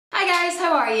Hi guys,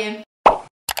 how are you?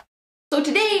 So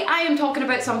today I am talking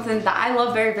about something that I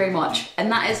love very, very much, and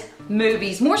that is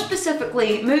movies. More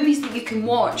specifically, movies that you can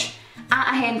watch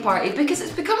at a hen party, because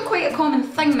it's become quite a common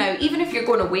thing now. Even if you're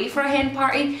going away for a hen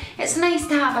party, it's nice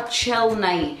to have a chill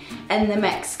night in the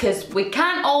mix, because we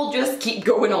can't all just keep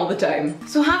going all the time.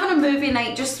 So having a movie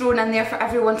night just thrown in there for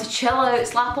everyone to chill out,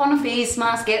 slap on a face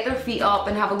mask, get their feet up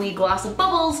and have a wee glass of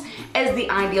bubbles is the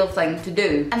ideal thing to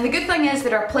do. And the good thing is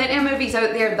there are plenty of movies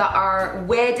out there that are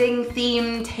wedding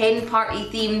themed, hen party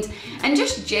themed, and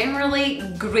just generally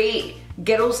great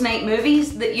girls' night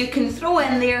movies that you can throw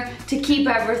in there to keep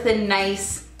everything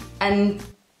nice and,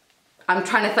 I'm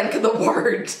trying to think of the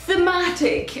word,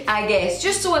 thematic, I guess,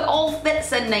 just so it all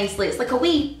fits in nicely. It's like a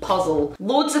wee puzzle.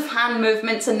 Loads of hand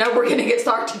movements, and now we're gonna get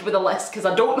started with a list because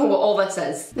I don't know what all this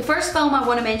is. The first film I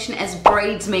want to mention is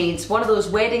Bridesmaids, one of those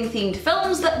wedding themed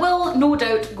films that will no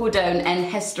doubt go down in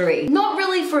history. Not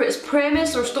really for its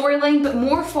premise or storyline, but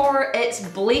more for its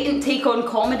blatant take on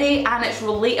comedy and its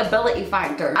relatability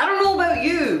factor. I don't know about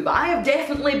you, but I have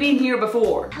definitely been here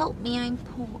before. Help me, I'm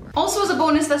poor. Also, as a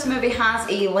bonus, this movie has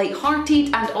a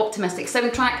light-hearted and optimistic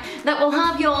soundtrack that will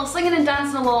have you all singing and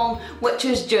dancing along, which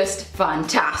is just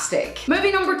fantastic.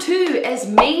 Movie number 2 is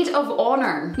Maid of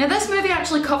Honor. Now this movie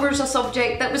actually covers a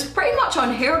subject that was pretty much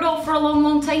unheard of for a long,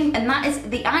 long time, and that is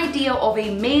the idea of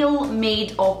a male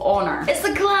maid of honor. It's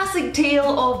the classic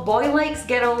tale of boy likes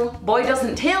girl, boy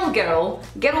doesn't tell girl,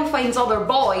 girl finds other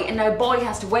boy, and now boy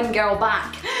has to win girl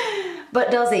back. But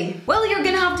does he? Well, you're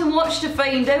gonna have to watch to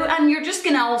find out, and you're just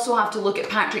gonna also have to look at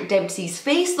Patrick Dempsey's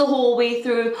face the whole way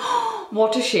through.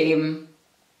 What a shame.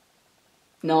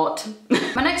 Not.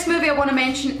 My next movie I want to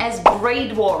mention is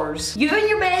Bride Wars. You and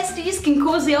your besties can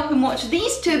cozy up and watch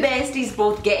these two besties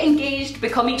both get engaged,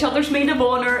 become each other's maid of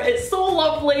honor. It's so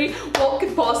lovely. What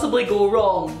could possibly go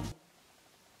wrong?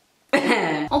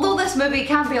 Although this movie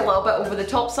can be a little bit over the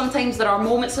top, sometimes there are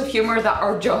moments of humour that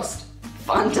are just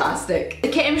fantastic. The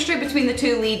chemistry between the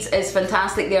two leads is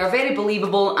fantastic. They are very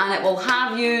believable and it will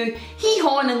have you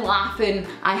hee-hawing and laughing,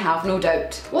 I have no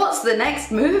doubt. What's the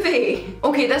next movie?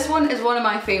 Okay, this one is one of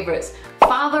my favourites.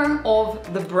 Father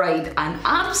of the Bride, an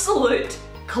absolute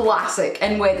classic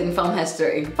in wedding film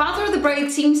history. Father of the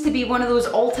Bride seems to be one of those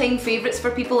all-time favourites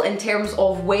for people in terms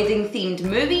of wedding themed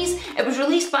movies. It was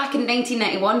released back in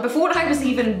 1991, before I was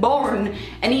even born,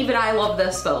 and even I love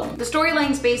this film. The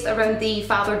storyline's based around the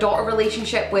father-daughter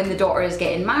relationship when the daughter is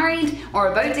getting married,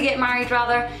 or about to get married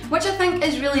rather, which I think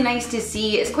is really nice to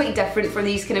see. It's quite different for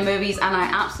these kind of movies and I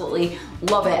absolutely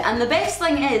love it. And the best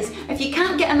thing is, if you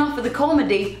can't get enough of the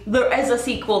comedy, there is a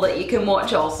sequel that you can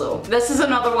watch also. This is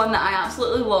another one that I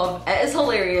absolutely love. It is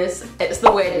hilarious. It's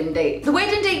The Wedding Date. The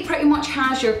Wedding Date pretty much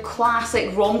has your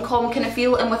classic rom-com kind of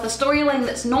feel, and with a storyline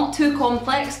that's not too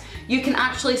complex, you can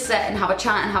actually sit and have a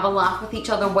chat and have a laugh with each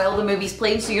other while the movie's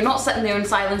playing, so you're not sitting there in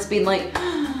silence being like,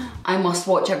 I must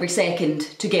watch every second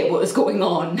to get what is going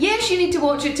on. Yes, you need to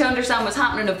watch it to understand what's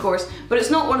happening, of course, but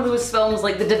it's not one of those films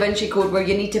like The Da Vinci Code where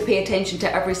you need to pay attention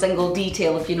to every single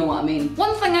detail, if you know what I mean.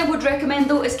 One thing I would recommend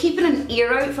though is keeping an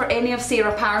ear out for any of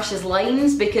Sarah Parish's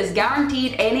lines, because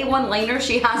guaranteed any one-liners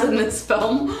she has in this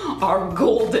film are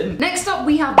golden. Next up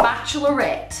we have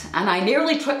Bachelorette, and I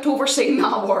nearly tripped over saying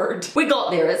that word. We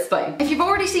got there, it's fine. If you've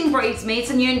already seen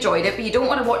Bridesmaids and you enjoyed it but you don't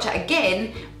want to watch it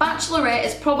again, Bachelorette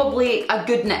is probably a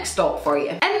good next stop for you.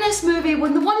 In this movie,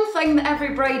 when the one thing that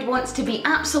every bride wants to be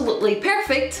absolutely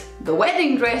perfect, the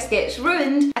wedding dress, gets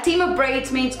ruined, a team of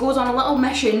bridesmaids goes on a little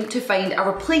mission to find a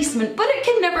replacement, but it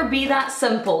can never be that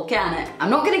simple, can it? I'm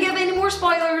not going to give any more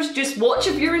spoilers, just watch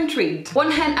if you're intrigued.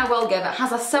 One hint I will give, it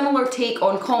has a similar take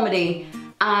on comedy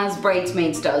as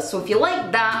Bridesmaids does, so if you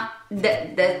like that,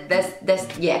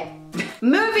 yeah.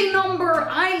 Movie number,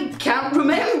 I can't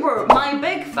remember, My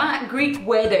Big Fat Greek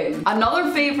Wedding.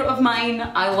 Another favourite of mine,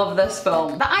 I love this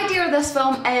film. The idea of this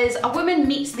film is a woman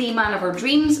meets the man of her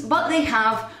dreams, but they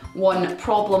have one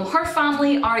problem. Her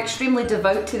family are extremely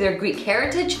devout to their Greek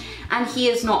heritage and he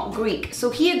is not Greek, so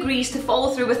he agrees to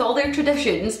follow through with all their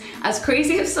traditions, as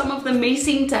crazy as some of them may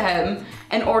seem to him,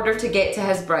 in order to get to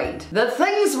his bride. The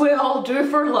things we all do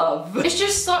for love. It's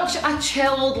just such a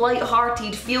chilled,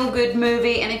 light-hearted, feel-good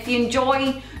movie, and if you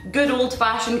enjoy good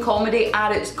old-fashioned comedy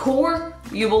at its core,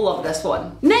 you will love this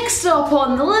one. Next up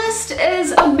on the list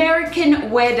is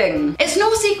American Wedding. It's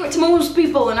no secret to most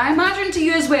people, and I imagine to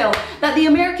you as well, that the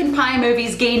American Pie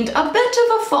movies gained a bit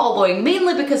of a following,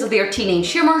 mainly because of their teenage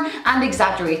humour and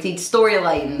exaggerated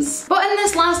storylines. But in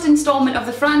this last installment of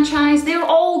the franchise, they're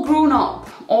all grown up.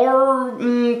 or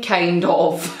kind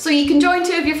of. So you can join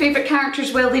two of your favourite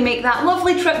characters while they make that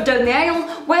lovely trip down the aisle,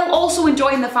 while also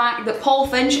enjoying the fact that Paul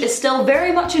Finch is still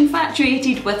very much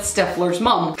infatuated with Stifler's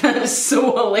mum. That is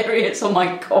so hilarious, oh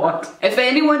my god. If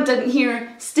anyone didn't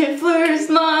hear Stifler's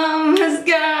mum has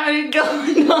got it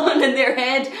going on in their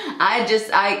head,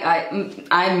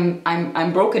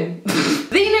 I'm broken.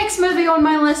 The next movie on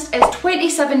my list is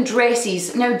 27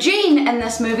 Dresses. Now Jane in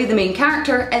this movie, the main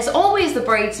character, is always the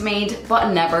bridesmaid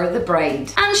but never the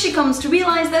bride. And she comes to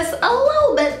realise this a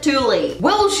little bit too late.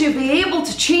 Will she be able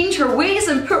to change her ways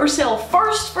and put herself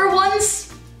first for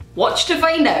once? Watch to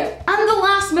find out. And the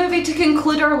last movie to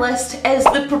conclude our list is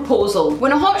The Proposal.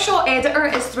 When a hotshot editor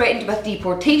is threatened with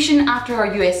deportation after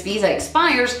her US visa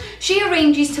expires, she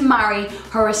arranges to marry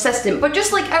her assistant. But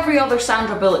just like every other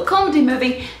Sandra Bullock comedy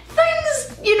movie,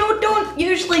 things, you know, don't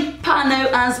usually pan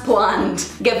out as planned,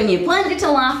 giving you plenty to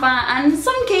laugh at and in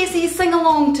some cases sing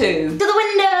along to. To the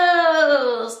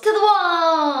windows, to the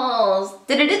walls,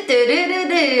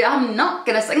 I'm not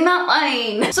gonna sing that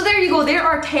line. So there you go, there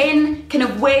are 10 kind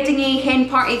of wedding-y, hen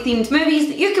party themed movies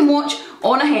that you can watch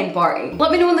on a hen party.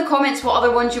 Let me know in the comments what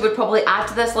other ones you would probably add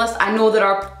to this list. I know there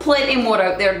are plenty more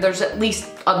out there. There's at least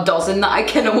a dozen that I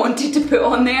kind of wanted to put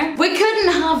on there. We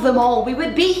couldn't have them all. We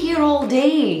would be here all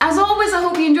day. As always, I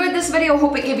hope you enjoyed this video. I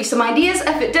hope it gave you some ideas.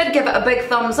 If it did, give it a big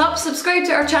thumbs up. Subscribe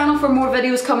to our channel for more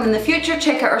videos coming in the future.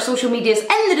 Check out our social medias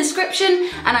in the description,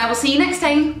 and I will see you next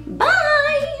time. Bye!